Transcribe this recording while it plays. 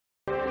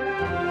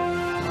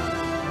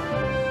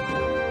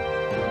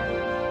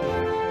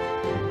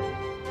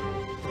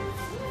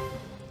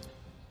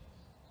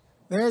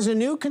There's a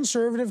new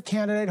conservative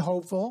candidate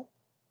hopeful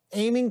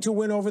aiming to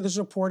win over the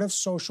support of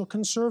social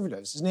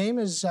conservatives. His name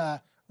is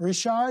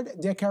Richard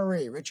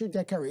Décarie. Richard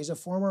Décarie is a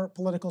former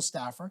political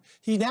staffer.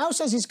 He now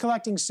says he's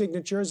collecting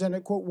signatures and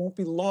it, quote, won't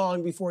be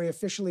long before he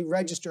officially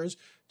registers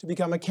to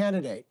become a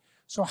candidate.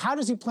 So how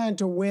does he plan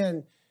to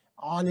win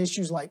on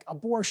issues like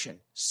abortion,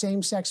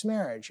 same-sex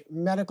marriage,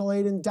 medical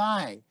aid in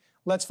dying?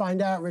 Let's find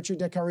out. Richard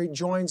Décarie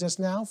joins us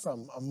now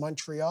from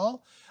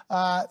Montreal.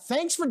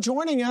 Thanks for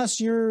joining us.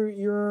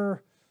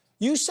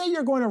 You say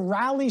you're going to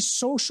rally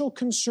social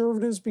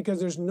conservatives because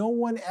there's no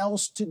one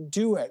else to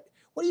do it.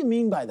 What do you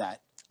mean by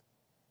that?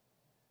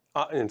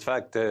 In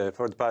fact,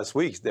 for the past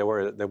weeks, there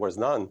was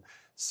none.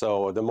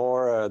 So the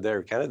more there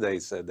are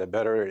candidates, the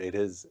better it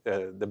is.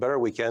 The better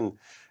we can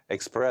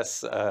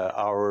express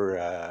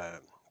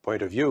our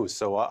point of view.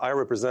 So I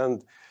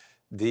represent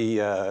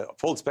the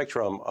full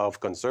spectrum of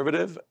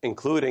conservative,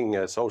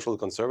 including social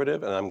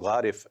conservative, and I'm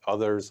glad if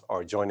others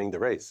are joining the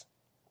race.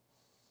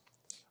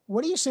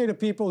 What do you say to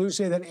people who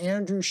say that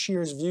Andrew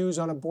Scheer's views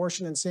on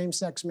abortion and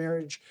same-sex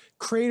marriage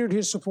cratered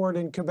his support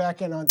in Quebec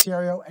and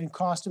Ontario and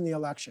cost him the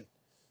election?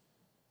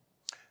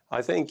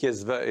 I think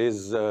his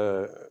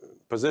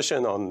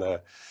position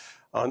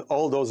on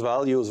all those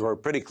values were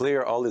pretty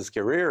clear all his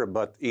career,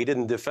 but he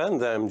didn't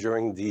defend them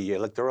during the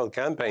electoral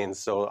campaign.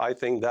 So I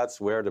think that's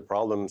where the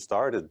problem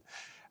started.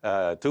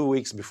 2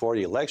 weeks before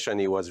the election,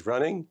 he was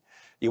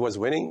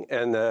winning,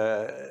 and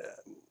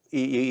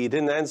he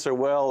didn't answer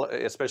well,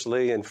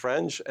 especially in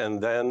French,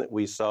 and then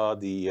we saw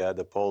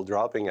the poll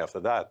dropping after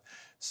that.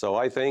 So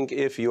I think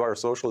if you are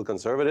social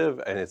conservative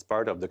and it's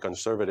part of the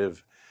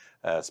conservative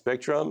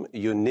spectrum,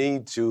 you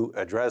need to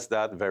address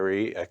that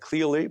very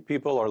clearly.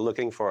 People are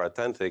looking for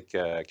authentic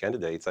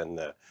candidates,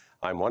 and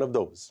I'm one of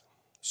those.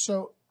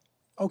 So,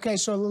 okay,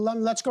 so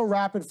let's go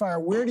rapid fire.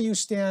 Where do you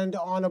stand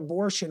on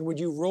abortion? Would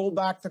you roll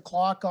back the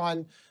clock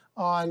on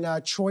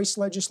choice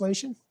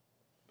legislation?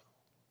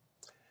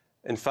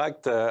 In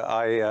fact,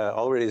 I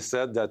already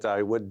said that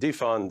I would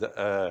defund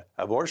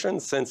abortion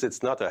since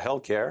it's not a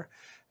health care,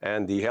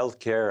 and the Health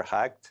Care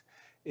Act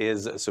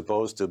is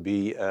supposed to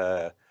be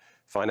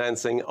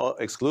financing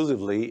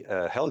exclusively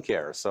health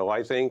care. So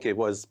I think it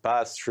was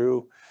passed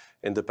through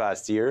in the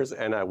past years,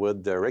 and I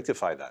would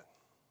rectify that.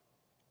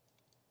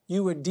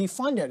 You would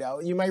defund it.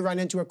 You might run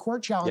into a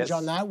court challenge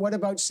on that. What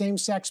about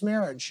same-sex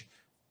marriage?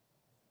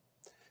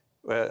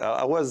 Well,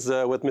 I was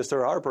with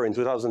Mr. Harper in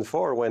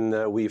 2004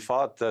 when we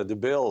fought the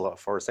bill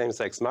for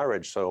same-sex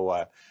marriage.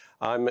 So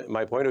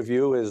my point of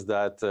view is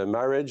that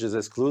marriage is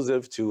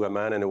exclusive to a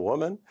man and a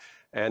woman.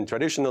 And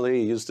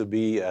traditionally, it used to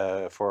be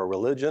for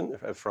religion,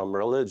 from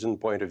religion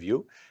point of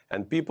view.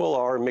 And people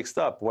are mixed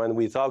up. When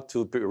we talk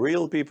to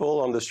real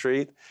people on the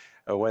street,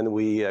 when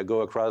we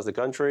go across the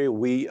country,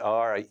 we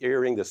are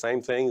hearing the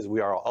same things. We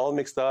are all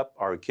mixed up.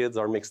 Our kids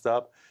are mixed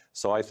up.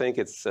 So I think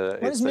it's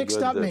what does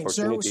mixed up mean,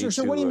 sir?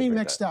 So what do you mean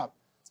mixed up?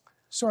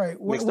 Sorry,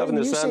 mixed up in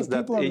the sense that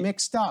people are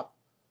mixed up.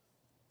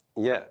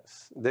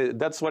 Yes,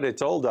 that's what they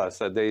told us.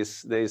 They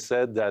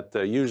said that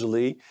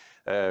usually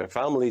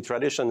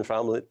traditional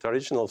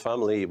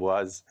family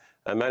was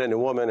a man and a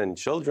woman and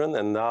children,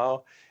 and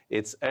now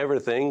it's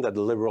everything that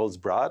the Liberals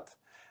brought.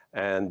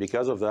 And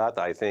because of that,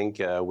 I think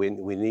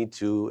we need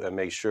to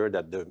make sure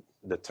that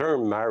the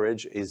term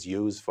marriage is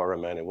used for a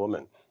man and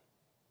woman.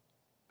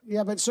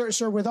 Yeah, but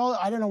sir, with all,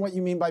 I don't know what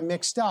you mean by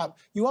mixed up.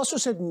 You also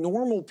said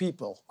normal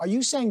people. Are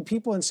you saying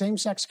people in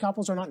same-sex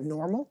couples are not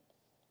normal?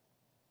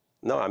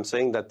 No, I'm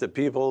saying that the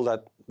people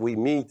that we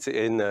meet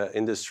in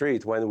the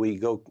street, when we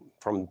go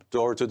from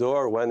door to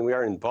door, when we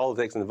are in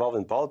politics, involved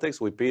in politics,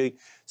 we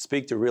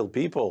speak to real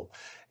people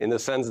in the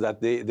sense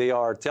that they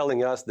are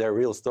telling us their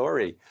real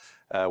story.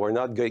 We're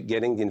not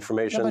getting the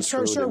information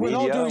through the media. With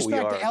all due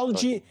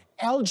respect,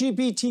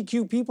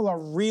 LGBTQ people are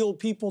real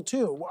people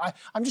too.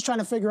 I'm just trying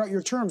to figure out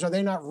your terms. Are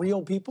they not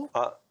real people?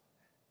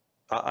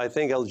 I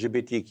think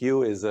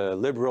LGBTQ is a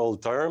liberal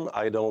term.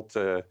 I don't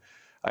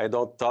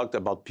talk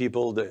about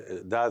people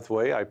that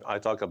way. I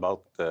talk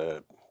about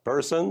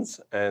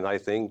persons, and I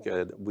think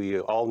we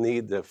all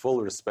need the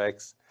full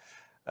respect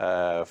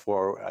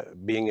for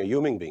being a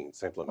human being,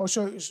 simply. Oh,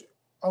 so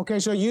okay,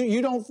 so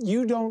you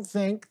don't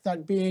think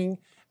that being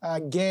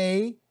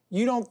gay,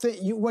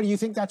 what do you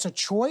think that's a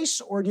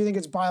choice, or do you think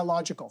it's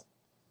biological?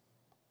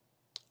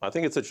 I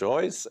think it's a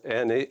choice,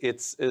 and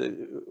it's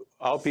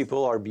how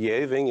people are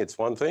behaving. It's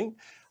one thing.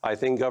 I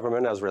think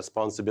government has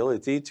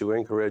responsibility to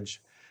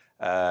encourage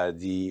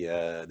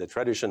the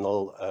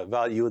traditional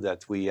value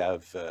that we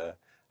have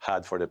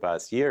had for the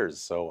past years.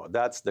 So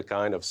that's the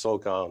kind of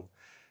so-called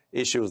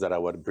issues that I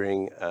would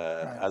bring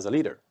as a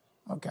leader.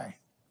 Okay.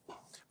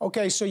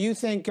 Okay, so you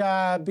think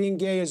being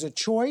gay is a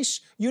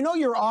choice. You know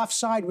you're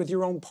offside with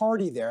your own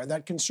party there,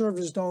 that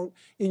conservatives don't,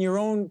 in your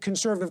own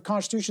conservative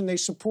constitution, they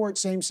support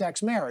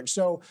same-sex marriage.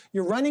 So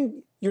you're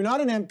running, you're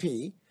not an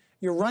MP,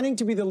 you're running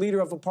to be the leader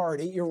of a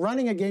party, you're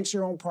running against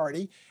your own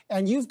party,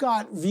 and you've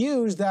got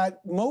views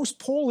that most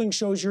polling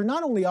shows you're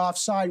not only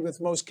offside with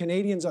most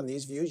Canadians on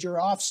these views,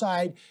 you're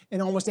offside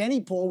in almost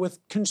any poll with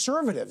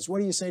conservatives. What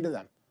do you say to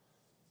them?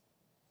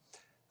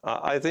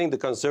 I think the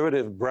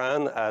conservative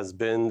brand has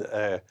been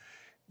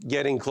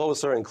getting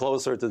closer and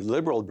closer to the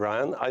liberal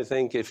brand. I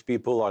think if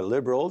people are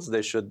liberals,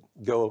 they should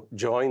go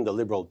join the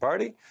Liberal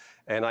Party.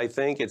 And I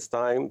think it's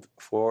time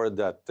for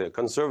that the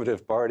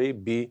Conservative Party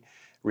be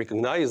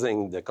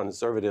recognizing the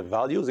conservative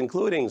values,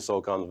 including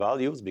SOCON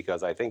values,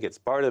 because I think it's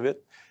part of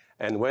it.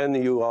 And when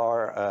you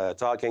are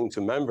talking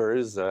to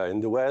members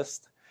in the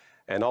West,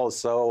 and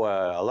also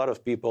a lot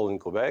of people in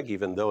Quebec,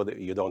 even though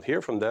you don't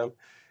hear from them,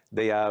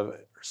 they have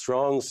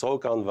strong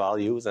SOCON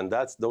values, and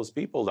that's those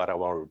people that I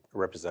want to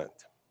represent.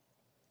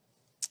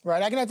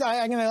 Right. I'm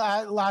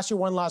gonna ask you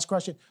one last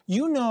question.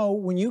 You know,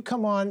 when you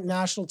come on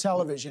national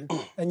television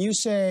and you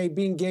say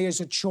being gay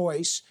is a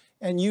choice,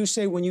 and you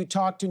say when you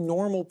talk to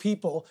normal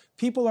people,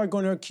 people are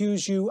going to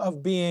accuse you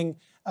of being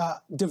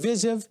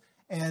divisive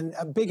and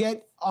a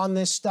bigot on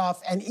this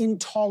stuff and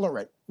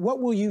intolerant.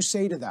 What will you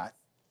say to that?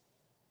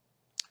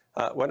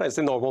 When I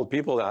say normal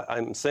people,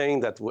 I'm saying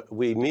that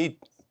we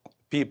meet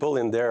people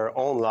in their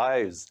own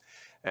lives.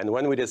 And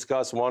when we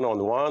discuss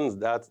one-on-one,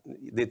 that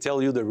they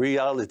tell you the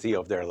reality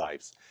of their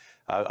lives.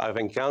 I've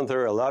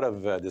encountered a lot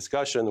of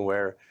discussion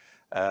where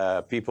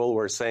people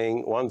were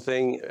saying one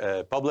thing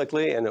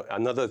publicly and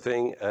another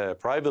thing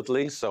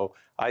privately. So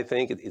I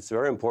think it's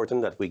very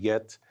important that we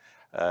get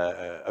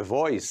a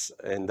voice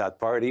in that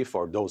party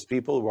for those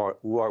people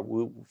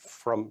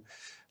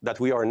that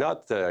we are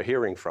not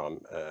hearing from,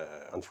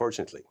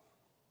 unfortunately.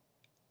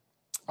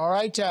 All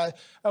right.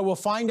 We'll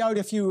find out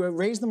if you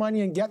raise the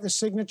money and get the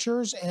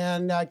signatures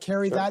and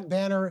carry that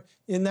banner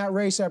in that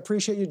race. I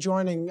appreciate you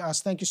joining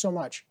us. Thank you so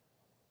much.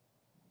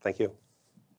 Thank you.